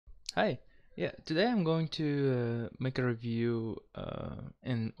Hi. Yeah, today I'm going to make a review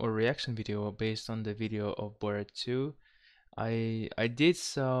and or reaction video based on the video of Borat 2. I did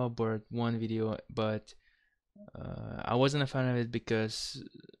saw Borat 1 video, but I wasn't a fan of it because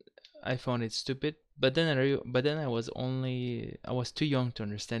I found it stupid. But then I was too young to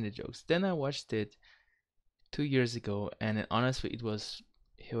understand the jokes. Then I watched it 2 years ago, and honestly, it was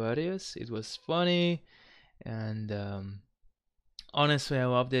hilarious. It was funny, and honestly, I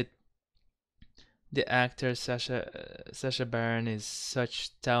loved it. The actor Sasha Baron is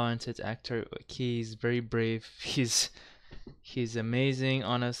such talented actor. He's very brave. He's amazing,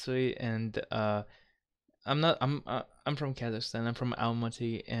 honestly. And I'm from Kazakhstan. I'm from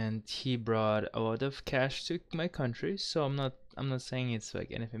Almaty, and he brought a lot of cash to my country. So I'm not saying it's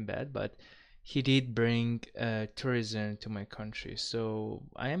like anything bad, but he did bring tourism to my country. So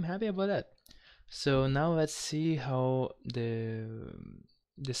I am happy about that. So now let's see how the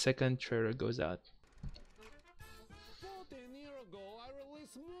second trailer goes out. 14 years ago, I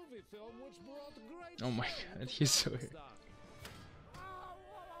released movie film which brought great Oh my fame god, to he's so weird. Kazakhstan.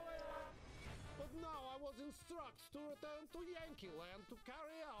 But now I was instructed to return to Yankee Land to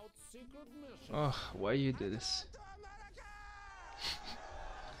carry out secret mission. Oh, why you do this?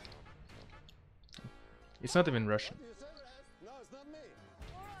 It's not even Russian. What do you say, Raz? No, it's not me.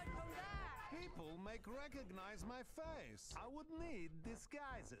 People make recognize my face. I would need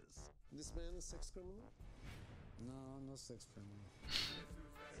disguises. This man is sex criminal? No, no sex criminal.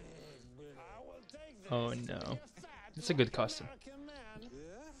 I will take this. Oh no. It's a good costume. Yeah,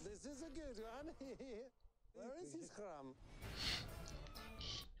 this is a good one. Where is his crumb?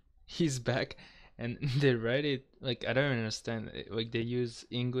 He's back, and they write it like I don't understand. Like they use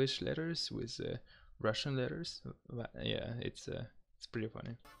English letters with Russian letters. Yeah, it's pretty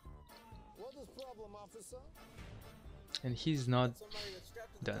funny. What is problem, officer? And he's not Somebody that's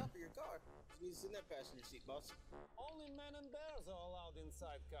strapped to the done. top of your car. You need to sit in that passenger seat, boss. Only men and bears are allowed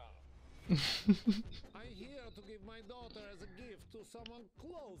inside car. I'm here to give my daughter as a gift to someone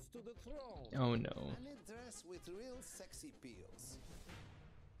close to the throne. Oh no. I need dress with real sexy peels.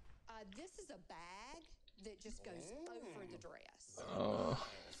 This is a bag that just goes over the dress. Oh,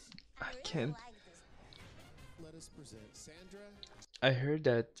 I can't. Let us present Sandra. I heard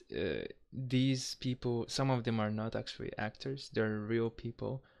that these people, some of them are not actually actors; they're real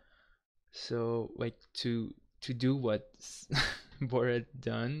people. So, like to do what Borat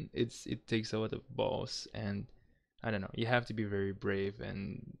done, it takes a lot of balls, and I don't know. You have to be very brave,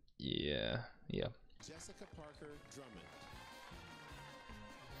 and yeah. Jessica Parker Drummond.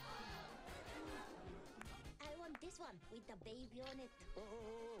 I want this one with the baby on it.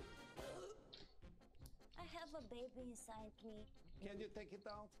 I have a baby inside me. Can you take it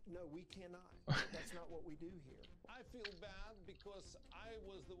out? No, we cannot. That's not what we do here. I feel bad because I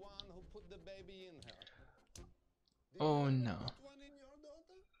was the one who put the baby in her. Oh no. One in your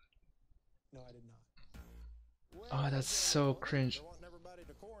daughter? No, I did not. Oh, that's so cringe. They want everybody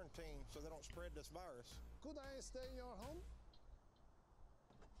to quarantine so they don't spread this virus. Could I stay in your home?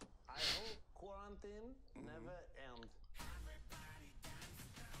 I hope quarantine never ends.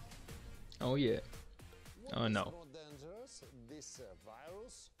 Oh yeah. What Oh, is no. more dangerous, this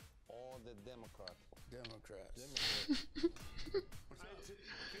virus or the Democrat? Democrats.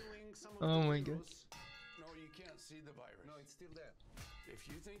 Feeling some of Oh the my god. virus. No, you can't see the virus. No, it's still there. If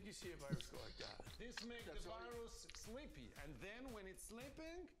you think you see a virus go like that, This makes the virus sleepy, and then when it's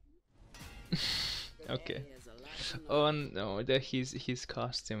sleeping, Okay. Oh no, that his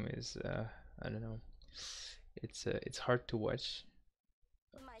costume is I don't know. It's hard to watch.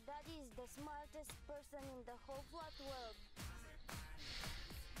 My daddy is the smartest person in the whole flat world.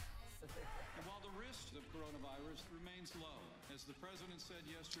 While the risk of coronavirus remains low, as the president said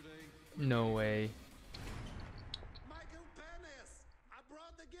yesterday, No way. Michael Penis, I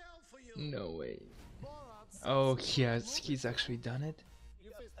brought the girl for you. No way. Borat, Oh yes, he's actually done it.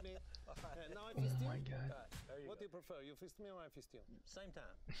 you fist me. Now I Oh fist you. my god. What do you prefer? You fist me or I fist you? Same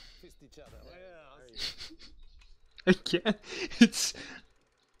time. Fist each other. I can't.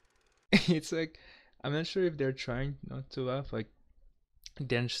 It's like I'm not sure if they're trying not to laugh. Like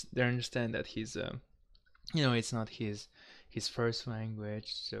they understand that he's it's not his first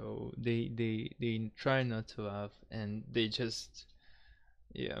language, so they try not to laugh, and they just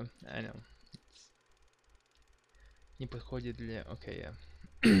I know. Не подходит для okay, yeah.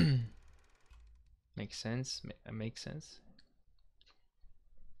 Makes sense. Makes sense.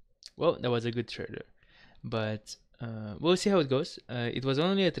 Well, that was a good trailer, but we'll see how it goes. It was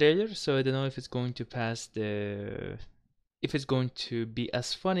only a trailer, so I don't know if it's going to pass if it's going to be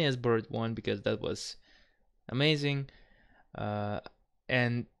as funny as Borat 1, because that was amazing.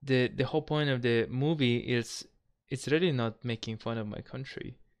 And the whole point of the movie is it's really not making fun of my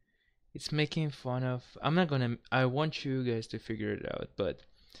country. It's making fun of, I want you guys to figure it out, but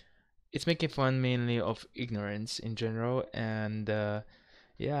it's making fun mainly of ignorance in general. And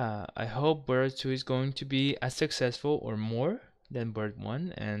yeah, I hope Bird 2 is going to be as successful or more than Bird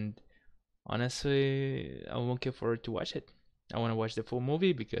 1. And honestly, I'm looking forward to watch it. I want to watch the full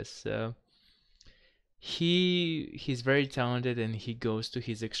movie because he's very talented and he goes to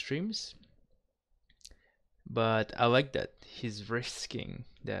his extremes. But I like that he's risking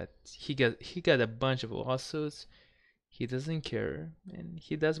that. He got a bunch of lawsuits. He doesn't care and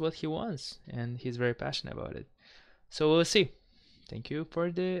he does what he wants and he's very passionate about it. So we'll see. Thank you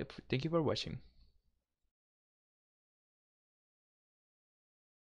for watching.